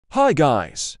Hi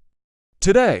guys!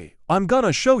 Today, I'm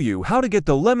gonna show you how to get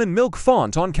the lemon milk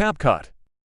font on CapCut.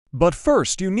 But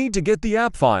first you need to get the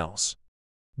app files.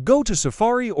 Go to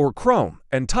Safari or Chrome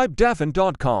and type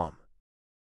dafont.com.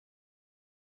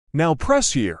 Now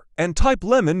press here and type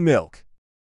lemon milk.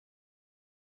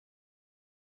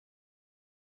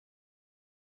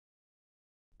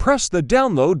 Press the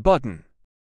download button.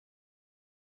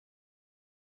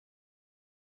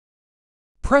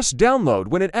 Press download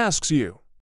when it asks you.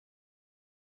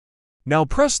 Now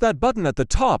press that button at the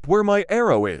top where my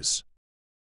arrow is.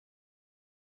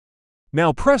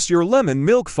 Now press your lemon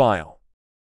milk file.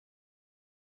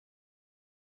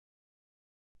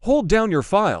 Hold down your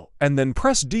file and then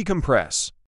press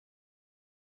decompress.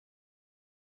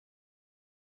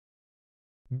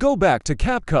 Go back to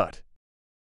CapCut.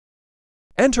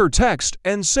 Enter text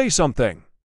and say something.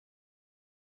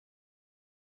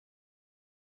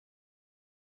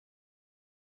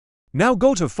 Now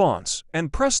go to Fonts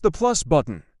and press the plus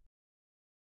button.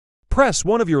 Press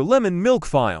one of your lemon milk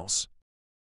files.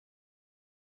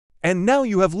 And now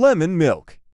you have lemon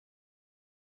milk.